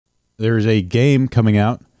there's a game coming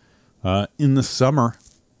out in the summer,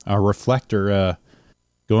 a Reflector,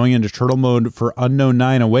 going into turtle mode for Unknown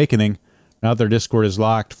 9 Awakening. Now their Discord is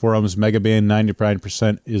locked. Forums Megaban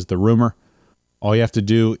 99% is the rumor. All you have to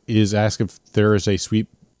do is ask if there is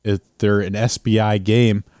if they're an SBI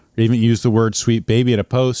game, or even use the word sweet baby in a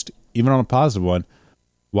post, even on a positive one.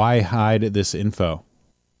 Why hide this info?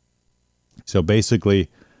 So basically, it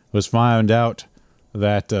was found out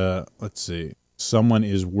that, let's see, someone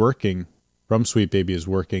is working, from Sweet Baby is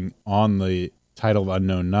working on the title of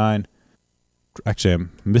Unknown 9. Actually,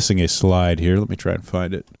 I'm missing a slide here. Let me try and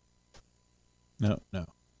find it. No,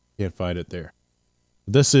 can't find it there.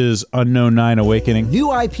 This is Unknown 9 Awakening.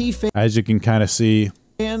 New IP As you can kind of see,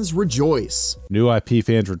 fans rejoice. New IP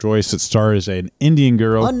fans rejoice. It stars an Indian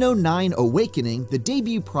girl. Unknown 9 Awakening, the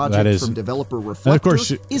debut project from developer Reflector, of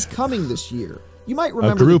course, is coming this year. You might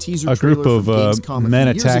remember the teaser trailer a group of men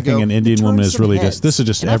attacking an Indian woman is really heads. This is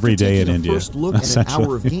just every day in India. First look at an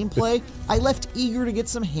hour of gameplay, I left eager to get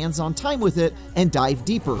some hands-on time with it and dive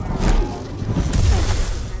deeper.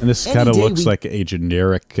 And this kind of looks like a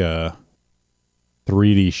generic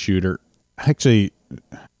 3D shooter. Actually,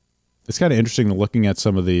 it's kind of interesting looking at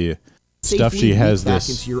some of the stuff she has. Back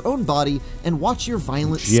into your own body and watch your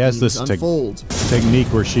violent she has this unfold. Technique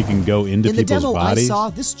where she can go into people's bodies. In the demo I saw,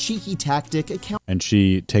 this cheeky tactic and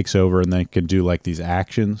she takes over and then can do like these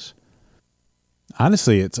actions.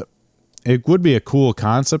 Honestly, it would be a cool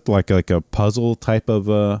concept, like a puzzle type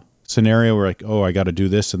of scenario where like, oh, I got to do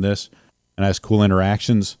this and this, and has cool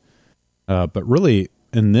interactions. But really,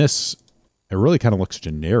 in this, it really kind of looks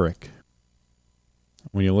generic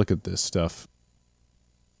when you look at this stuff.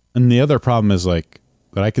 And the other problem is, like,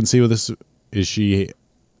 that I can see with this is she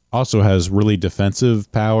also has really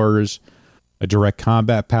defensive powers, direct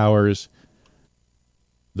combat powers.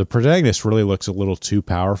 The protagonist really looks a little too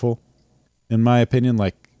powerful, in my opinion.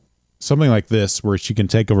 Like, something like this, where she can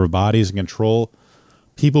take over bodies and control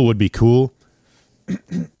people, would be cool.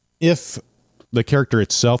 If the character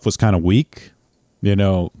itself was kind of weak, you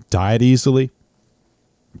know, died easily.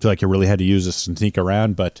 I feel like you really had to use this to sneak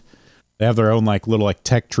around, but they have their own like little like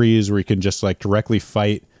tech trees where you can just like directly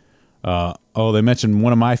fight. Oh, they mentioned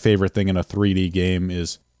one of my favorite thing in a 3D game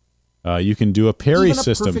is you can do a parry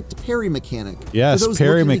system. Perfect parry mechanic. Yes,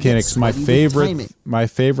 parry mechanics. My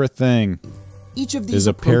favorite thing. Each of these is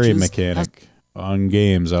a parry mechanic on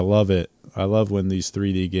games. I love it. I love when these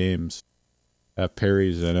 3D games have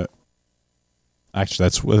parries in it. Actually,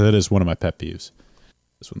 that is one of my pet peeves.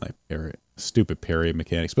 Is when they parry. Stupid parry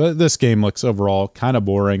mechanics. But this game looks overall kind of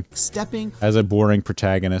boring. Has a boring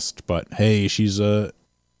protagonist, but hey, she's a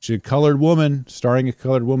colored woman, starring a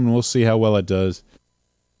colored woman. We'll see how well it does.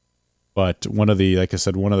 But like I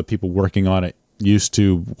said, one of the people working on it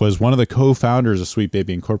was one of the co-founders of Sweet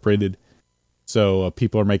Baby Incorporated. So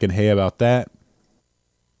people are making hay about that.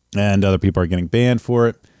 And other people are getting banned for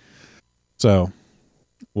it. So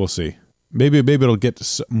we'll see. Maybe it'll get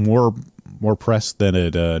more press than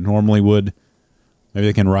it normally would. Maybe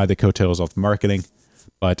they can ride the coattails off the marketing.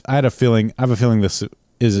 But I have a feeling this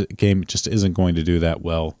game just isn't going to do that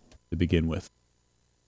well to begin with.